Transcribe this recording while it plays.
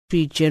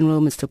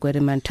General, Mr.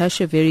 Gwede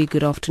Mantashe, very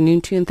good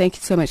afternoon to you, and thank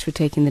you so much for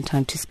taking the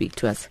time to speak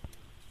to us.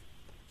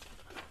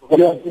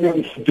 Good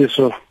afternoon,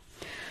 Sipiso.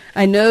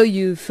 I know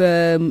you've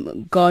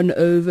gone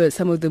over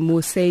some of the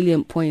more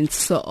salient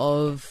points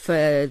of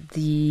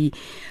the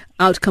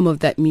outcome of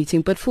that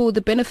meeting, but for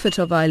the benefit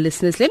of our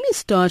listeners, let me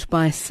start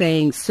by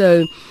saying,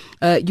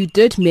 you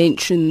did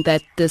mention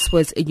that this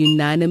was a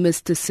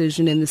unanimous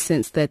decision in the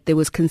sense that there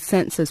was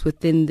consensus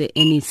within the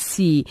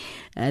NEC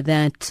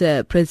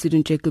that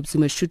President Jacob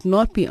Zuma should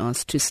not be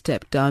asked to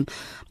step down.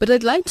 But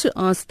I'd like to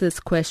ask this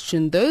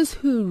question. Those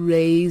who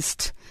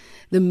raised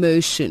the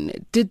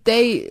motion, did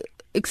they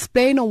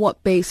explain on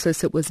what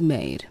basis it was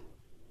made?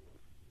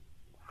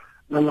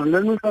 No,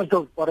 let me first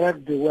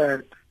correct the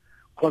word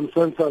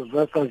consensus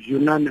versus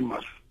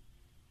unanimous.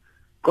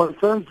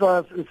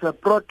 Consensus is a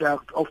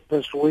product of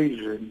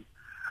persuasion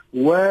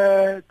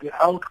where the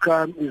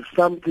outcome is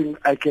something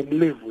I can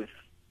live with.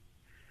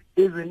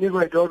 Even if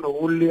I don't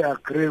only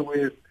agree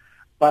with,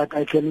 but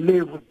I can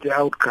live with the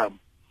outcome.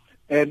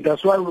 And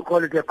that's why we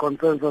call it a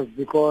consensus,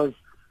 because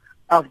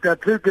after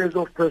 3 days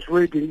of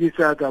persuading each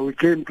other, we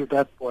came to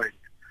that point.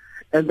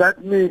 And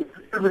that means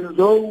even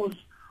those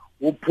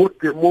who put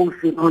the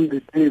motion on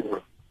the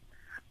table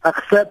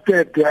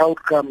accepted the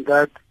outcome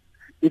that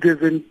it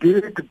is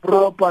indeed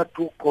proper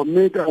to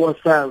commit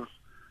ourselves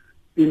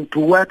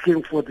into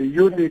working for the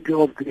unity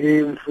of the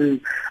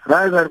ANC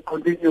rather than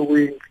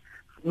continuing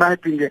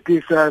sniping at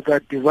each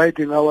other,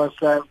 dividing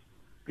ourselves,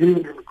 being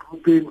in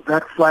grouping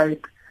that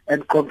fight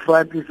and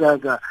confront each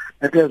other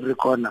at every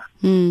corner.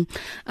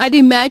 I'd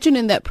imagine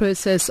in that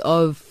process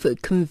of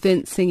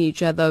convincing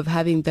each other, of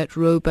having that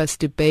robust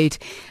debate,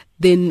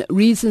 then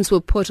reasons were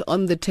put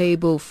on the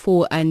table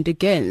for and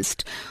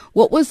against.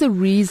 What was the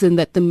reason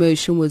that the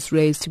motion was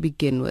raised to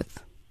begin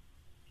with?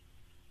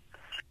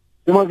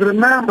 You must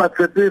remember,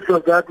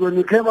 Tsepiso, that when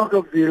we came out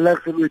of the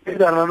election, we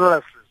did an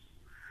analysis.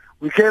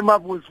 We came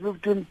up with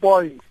 15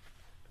 points,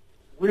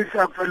 which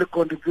actually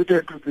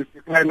contributed to the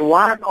decline.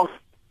 One of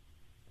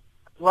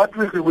what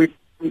we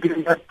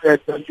in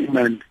that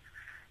document,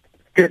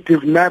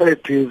 negative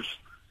narratives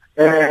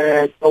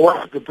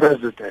towards the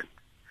president.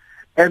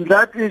 And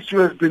that issue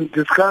has been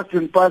discussed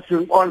in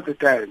passing all the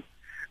time.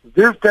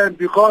 This time,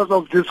 because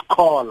of this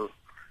call,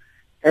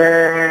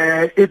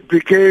 it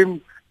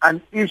became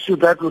an issue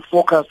that we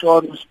focused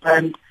on,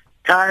 spend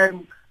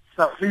time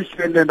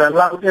sufficient and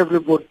allowed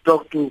everybody to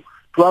talk to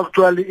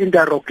actually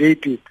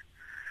interrogate it.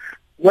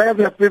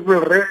 Whether people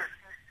raise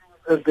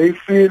as they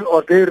feel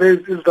or they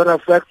raise issues that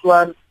affect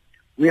one,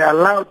 we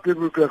allowed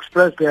people to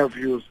express their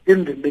views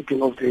in the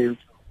meeting of the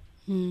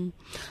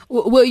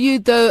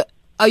ANC.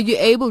 Are you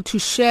able to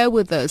share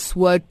with us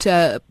what,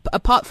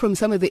 apart from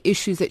some of the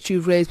issues that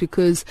you've raised,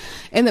 because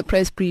in the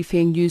press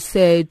briefing you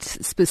said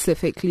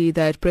specifically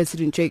that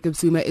President Jacob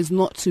Zuma is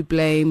not to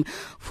blame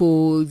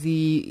for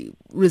the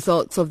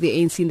results of the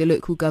ANC in the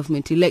local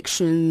government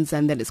elections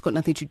and that it's got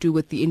nothing to do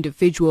with the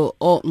individual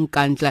or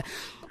Nkandla.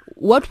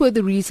 What were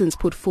the reasons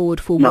put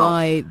forward for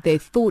why they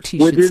thought he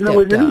should step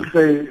down?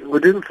 We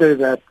didn't say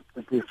that.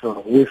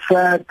 We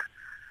said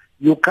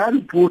you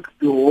can't put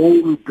the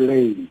whole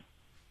blame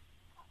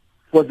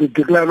for the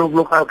decline of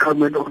local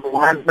government on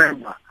one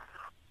member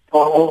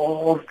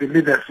of the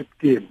leadership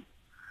team.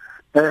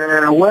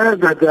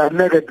 Whether there are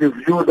negative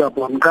views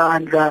about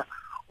Nkandla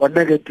or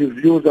negative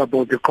views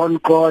about the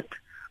Concord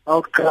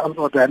outcomes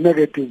or there are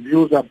negative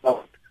views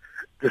about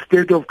the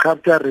State of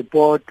Capital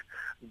report,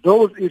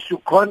 those issues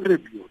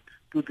contribute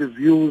to the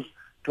views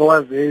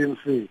towards the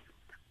ANC.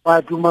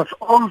 But we must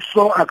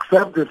also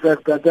accept the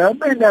fact that there are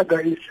many other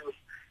issues,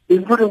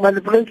 including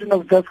manipulation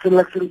of that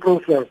selection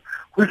process,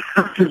 which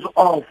switches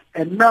off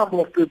a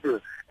number of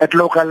people at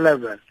local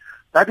level.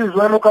 That is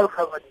where local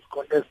government is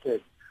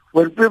contested.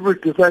 When people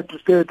decide to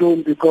stay at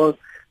home because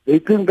they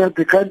think that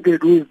the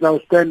candidate who is now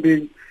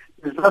standing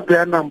is not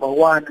their number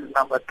one, is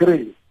number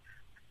three.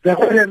 There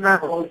are a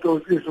number of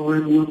those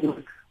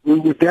issues.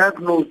 We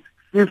diagnosed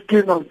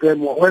 15 of them,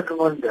 we're working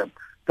on them.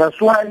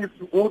 That's why if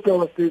you go to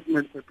our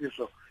statement,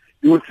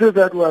 you will see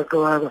that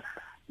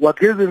we're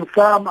giving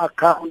some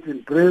account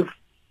in brief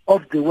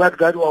of the work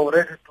that we're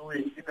already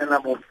doing in a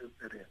number of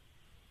areas.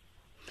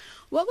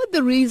 What were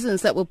the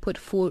reasons that were put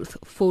forth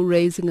for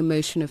raising a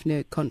motion of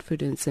no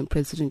confidence in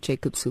President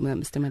Jacob Zuma,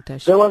 Mr.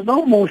 Mantashe? There was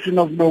no motion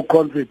of no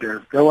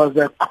confidence. There was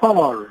a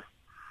call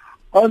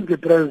on the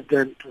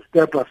president to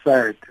step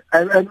aside.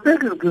 I'm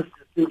making this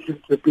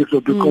distinction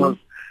because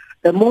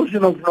a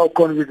motion of no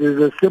confidence is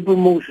a simple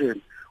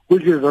motion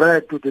which is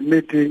read to the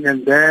meeting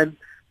and then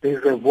there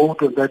is a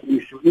vote on that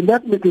issue. In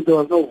that meeting there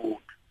was no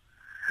vote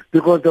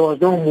because there was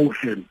no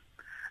motion.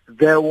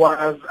 There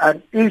was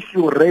an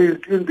issue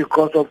raised in the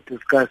course of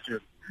discussion,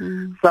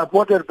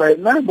 supported by a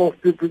number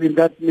of people in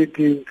that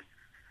meeting,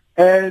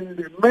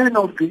 and many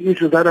of the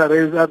issues that are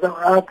raised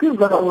are things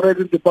that are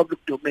already in the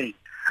public domain.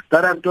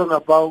 That I'm talking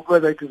about,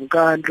 whether it is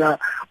Nkandla,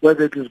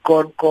 whether it is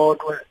Concord,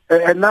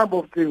 a number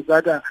of things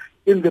that are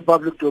in the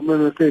public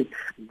domain. We say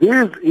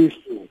these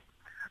issues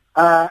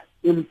are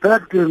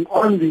impacting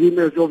on the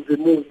image of the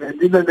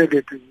movement in a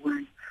negative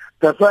way.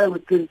 That's why we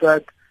think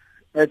that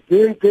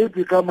they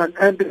become an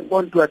ending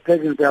point to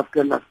attacking the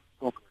African National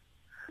Congress.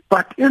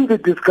 But in the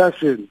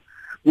discussion,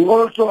 we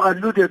also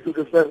alluded to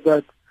the fact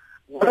that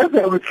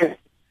whether we can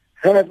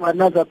have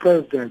another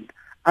president,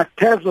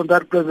 attacks on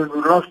that president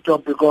will not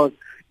stop, because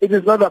it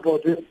is not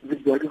about the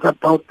individual, it's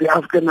about the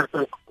African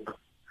National Congress.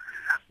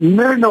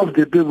 Many of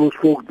the people who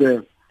spoke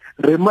there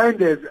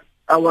reminded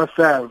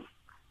ourselves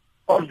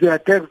of the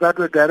attacks that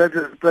were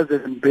directed at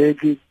President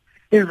Mbeki,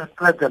 even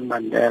President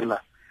Mandela.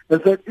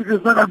 And said it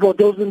is not about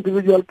those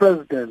individual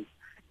presidents.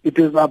 It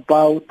is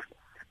about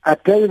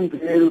attacking the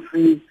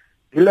ANC,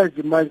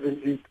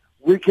 delegitimizing it,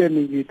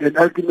 weakening it, and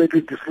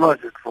ultimately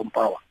dislodge it from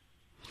power.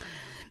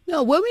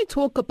 Now, when we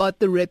talk about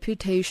the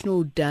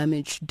reputational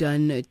damage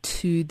done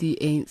to the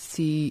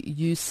ANC,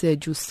 you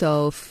said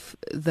yourself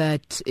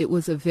that it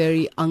was a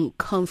very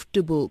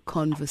uncomfortable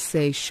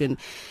conversation.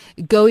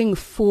 Going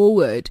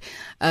forward,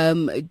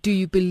 do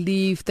you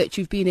believe that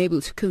you've been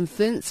able to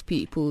convince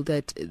people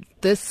that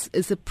this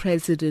is a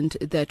president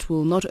that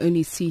will not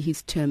only see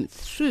his term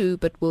through,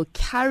 but will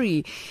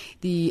carry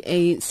the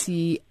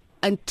ANC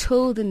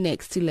until the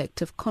next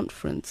elective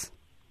conference?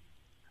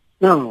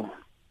 No.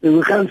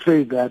 We can't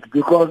say that,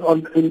 because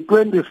in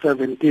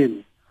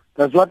 2017,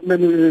 that's what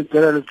many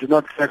journalists do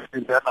not factor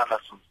in their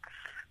analysis.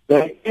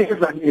 There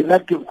is an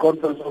elective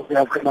conference of the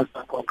African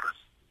National Congress.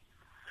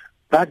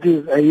 That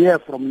is a year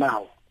from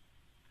now.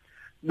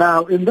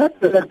 Now, in that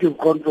elective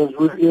conference,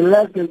 we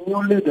elect a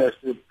new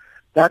leadership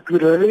that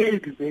will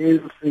lead the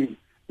ANC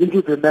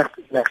into the next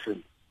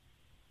election.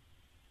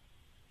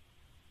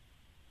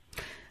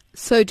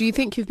 So do you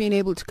think you've been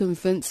able to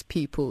convince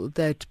people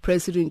that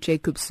President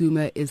Jacob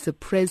Zuma is a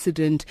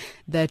president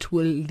that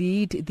will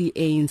lead the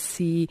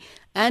ANC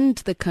and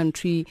the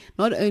country?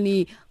 Not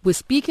only we're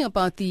speaking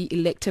about the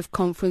elective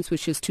conference,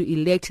 which is to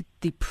elect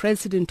the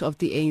president of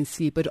the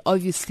ANC, but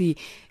obviously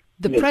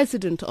the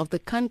president of the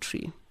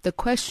country. The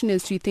question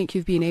is, do you think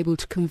you've been able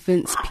to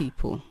convince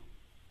people?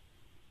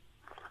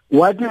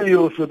 What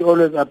you should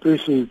always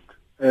appreciate,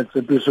 is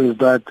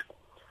that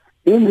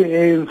in the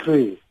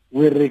ANC,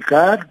 we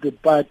regard the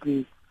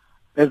party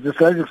as the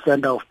strategic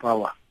center of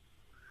power.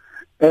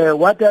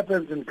 What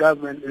happens in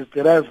government is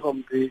derived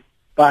from the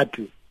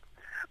party.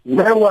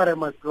 When we are a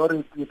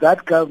majority,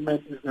 that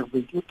government is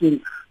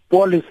executing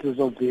policies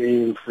of the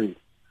ANC.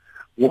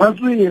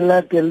 Once we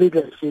elect a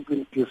leadership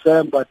in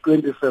December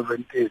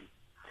 2017,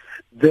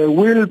 there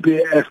will be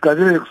a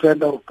strategic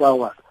center of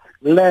power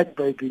led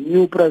by the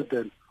new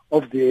president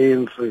of the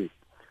ANC.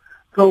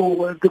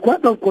 So the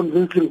point of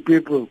convincing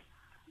people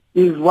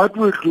is what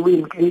we're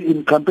doing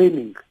in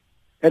campaigning.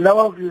 And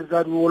our view is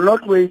that we will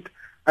not wait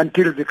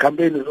until the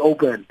campaign is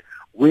open.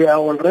 We are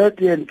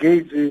already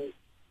engaging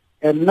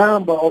a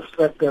number of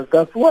sectors.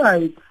 That's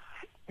why,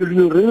 if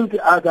you read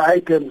the other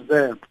items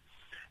there,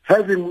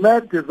 having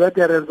met the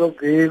veterans of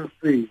the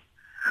ANC,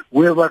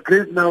 we have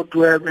agreed now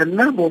to have a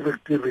number of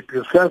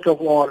activities. First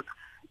of all,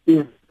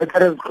 is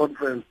Veterans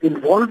Conference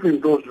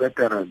involving those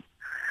veterans.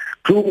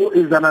 Two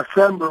is an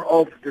assembly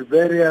of the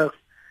various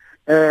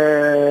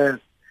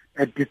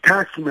a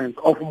detachment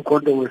of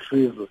Umkhonto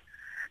weSizwe.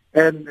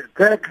 And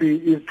thirdly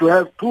is to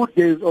have 2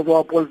 days of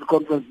our policy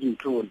conference in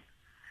June,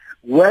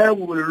 where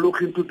we will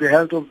look into the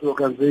health of the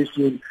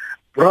organization,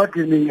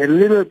 broadening a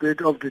little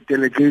bit of the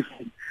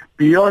delegation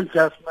beyond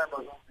just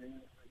members of the ANC.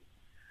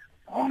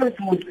 All of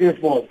those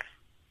efforts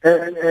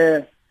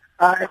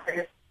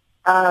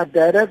are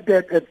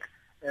directed at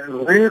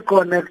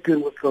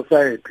reconnecting with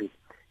society.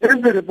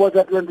 In the report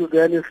that went to the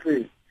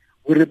NSA,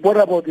 we report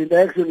about the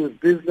interaction with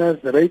business,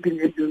 the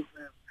rating agencies,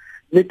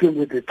 meeting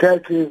with the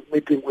churches,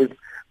 meeting with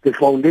the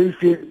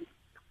foundation.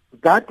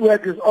 That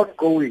work is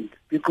ongoing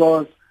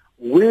because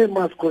we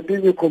must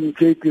continue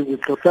communicating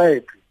with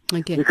society.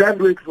 Okay. We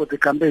can't wait for the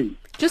campaign.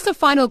 Just a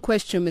final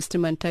question, Mr.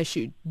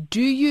 Mantashe.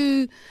 Do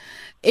you,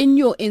 in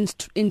your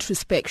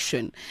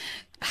introspection,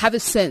 have a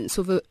sense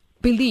of a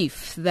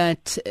belief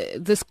that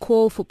this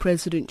call for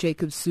President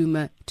Jacob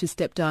Zuma to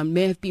step down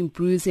may have been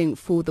bruising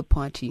for the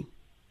party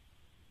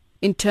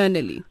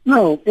internally?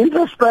 No,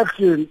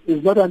 introspection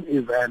is not an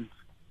event.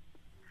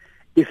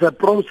 It's a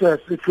process.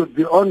 It should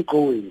be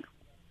ongoing.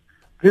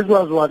 This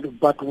was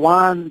but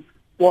one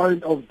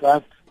point of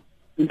that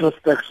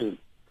introspection.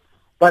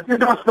 But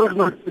introspection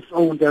on its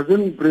own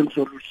doesn't bring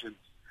solutions.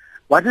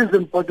 What is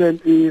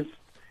important is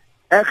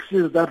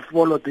actions that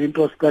follow the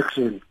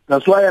introspection.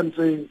 That's why I'm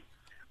saying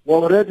we're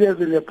already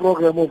having a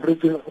program of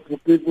reaching out to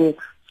people,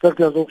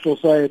 sectors of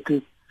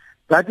society.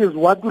 That is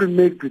what will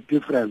make the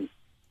difference.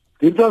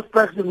 The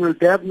introspection will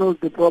diagnose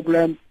the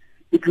problem.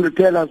 It will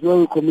tell us where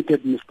we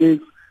committed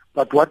mistakes,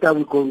 but what are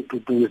we going to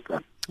do with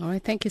them? All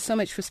right, thank you so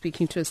much for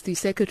speaking to us. The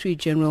Secretary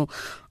General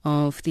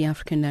of the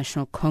African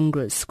National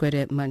Congress,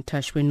 Gwede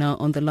Mantashe. We're now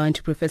on the line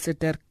to Professor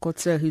Dirk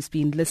Coetzee, who's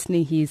been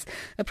listening. He's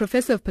a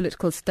professor of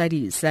political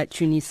studies at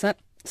UNISA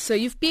So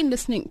you've been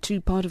listening to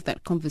part of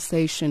that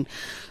conversation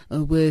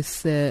with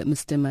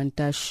Mr.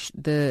 Mantashe.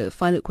 The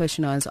final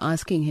question I was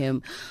asking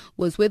him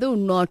was whether or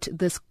not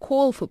this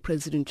call for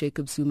President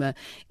Jacob Zuma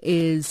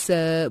is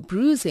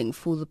bruising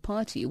for the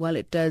party while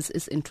it does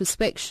its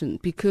introspection.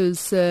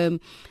 Because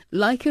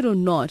like it or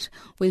not,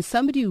 when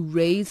somebody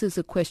raises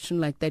a question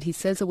like that, he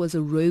says it was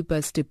a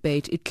robust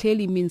debate, it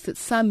clearly means that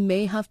some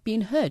may have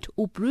been hurt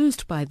or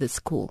bruised by this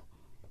call.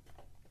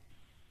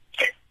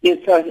 Yes,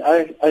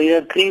 I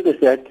agree with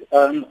that.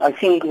 I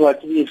think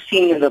what we've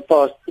seen in the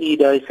past 3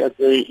 days at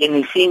the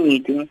NEC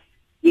meeting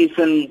is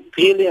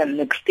really an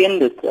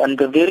extended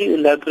and a very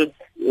elaborate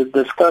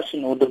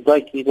discussion or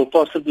debate. We will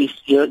possibly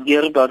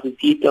hear about the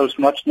details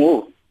much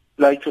more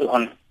later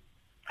on.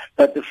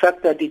 But the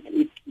fact that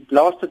it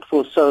lasted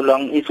for so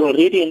long is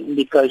already an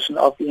indication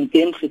of the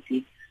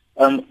intensity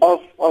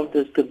of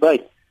this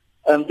debate.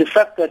 The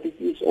fact that it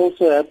is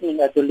also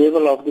happening at the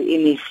level of the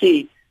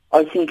NEC,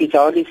 I think is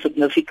highly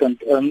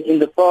significant. In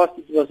the past,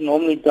 it was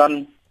normally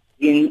done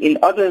in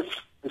other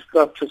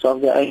structures of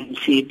the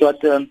ANC,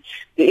 but the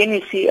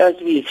NEC, as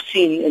we've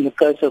seen in the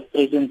case of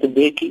President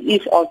Mbeki,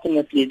 is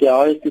ultimately the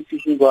highest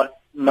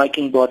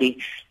decision-making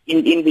body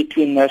in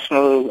between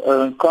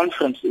national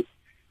conferences.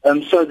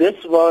 So this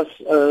was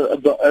a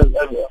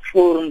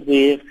forum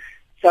where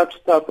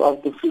such type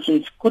of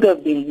decisions could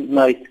have been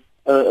made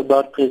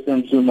about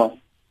President Zuma.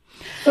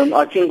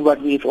 I think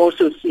what we've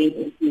also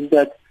seen is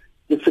that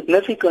the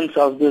significance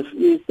of this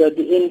is that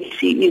the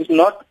NEC is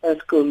not as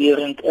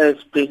coherent as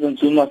President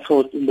Zuma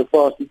thought in the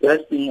past it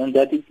has been, and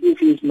that it is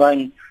his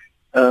main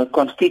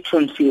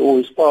constituency or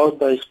his power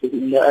base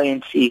within the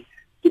ANC,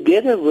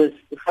 together with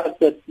the fact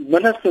that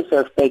ministers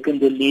have taken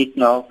the lead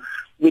now,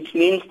 which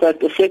means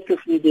that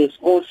effectively there's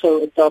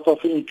also a type of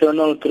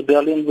internal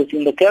rebellion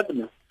within the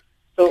cabinet.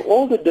 So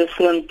all the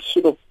different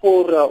sort of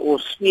fora or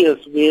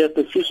spheres where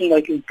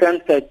decision-making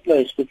can take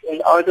place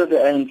within either the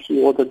ANC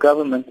or the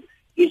government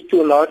is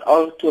to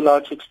a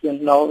large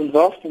extent now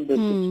involved in this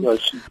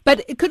situation.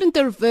 But couldn't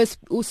the reverse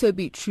also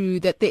be true,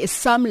 that there is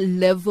some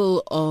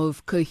level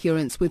of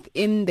coherence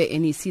within the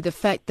NEC? The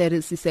fact that,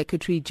 as the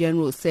Secretary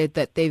General said,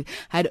 that they've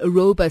had a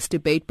robust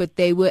debate, but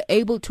they were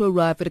able to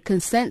arrive at a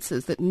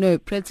consensus that no,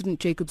 President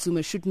Jacob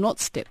Zuma should not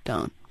step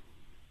down.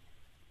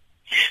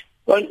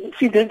 Well,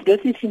 see, this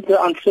is the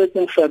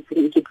uncertain factor.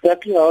 It's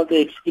exactly how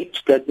they've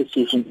reached that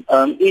decision.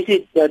 Is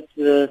it that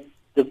the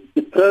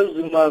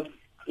pro-Zuma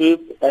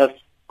group have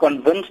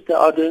convinced the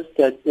others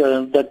that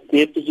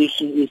their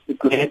position is the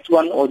correct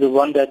one or the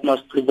one that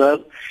must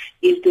prevail?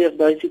 Is there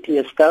basically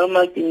a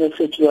stalemate in the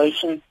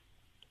situation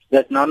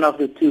that none of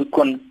the two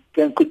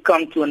could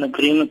come to an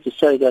agreement to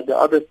say that the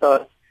other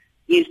side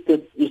is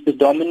the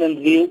dominant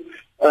view?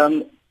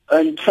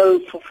 And so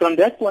from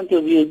that point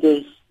of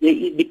view,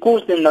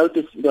 because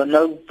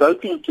no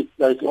voting took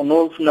place or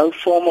no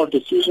formal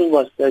decision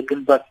was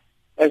taken, but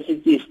as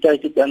it is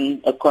stated,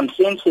 and a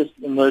consensus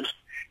emerged,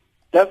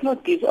 does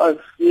not give us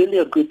really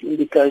a good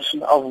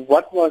indication of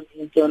what was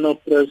the internal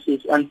process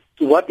and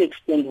to what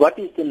extent, what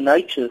is the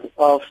nature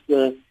of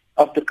the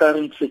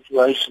current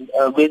situation,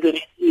 whether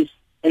it is,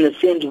 in a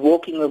sense,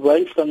 walking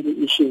away from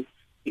the issue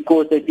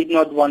because they did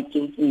not want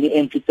to, in the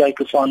end, to take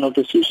a final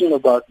decision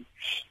about it.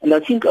 And I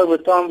think over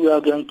time we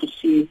are going to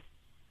see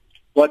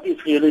what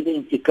is really the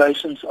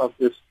implications of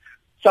this.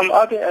 Some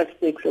other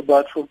aspects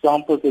about, for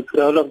example, the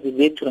role of the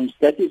veterans,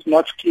 that is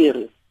much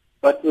clearer.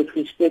 But with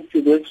respect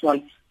to this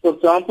one, for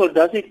example,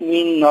 does it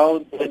mean now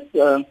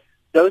that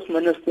those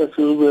ministers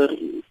who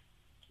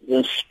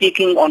were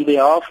speaking on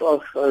behalf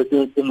of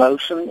the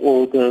motion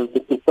or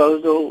the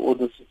proposal or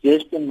the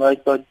suggestion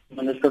made by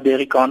Minister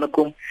Derek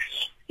Hanekom,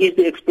 is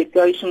the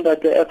expectation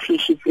that they actually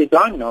should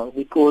resign now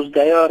because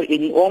they are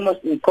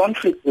almost in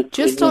conflict with...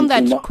 Just on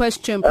that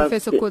question,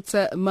 Professor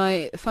Kotse,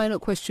 my final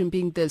question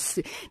being this.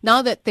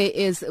 Now that there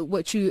is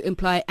what you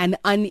imply an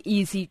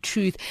uneasy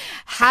truth,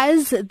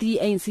 has the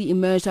ANC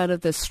emerged out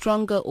of this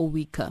stronger or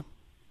weaker?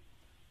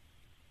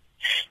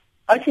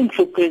 I think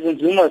for President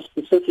Zuma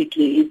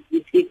specifically,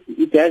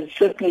 it has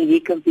certainly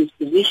weakened his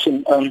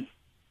position.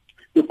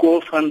 The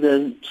call from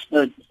the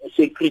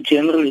Secretary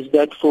General is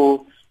that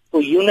for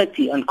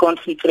unity and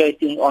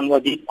concentrating on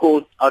what he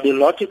called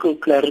ideological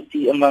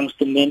clarity amongst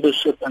the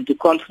membership and to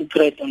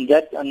concentrate on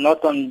that and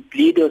not on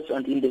leaders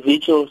and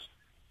individuals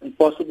and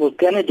possible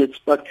candidates.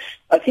 But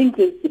I think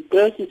that the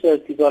process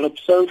has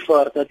developed so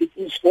far that it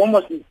is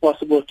almost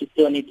impossible to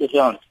turn it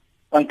around.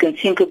 One can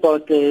think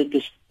about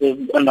the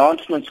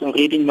announcements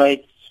already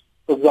made,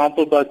 for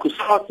example, by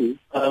COSATU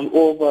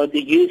or by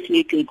the Youth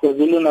League in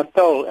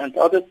KwaZulu-Natal and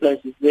other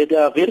places where they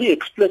are very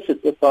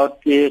explicit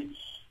about their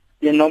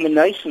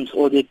nominations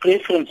or their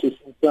preferences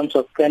in terms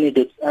of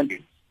candidates. And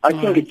I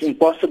think it's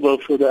impossible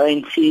for the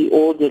ANC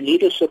or the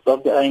leadership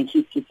of the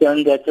ANC to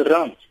turn that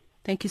around.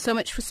 Thank you so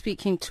much for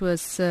speaking to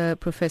us,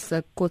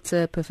 Professor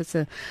Kotse.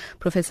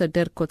 Professor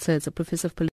Dirk Kotse is a professor of politics.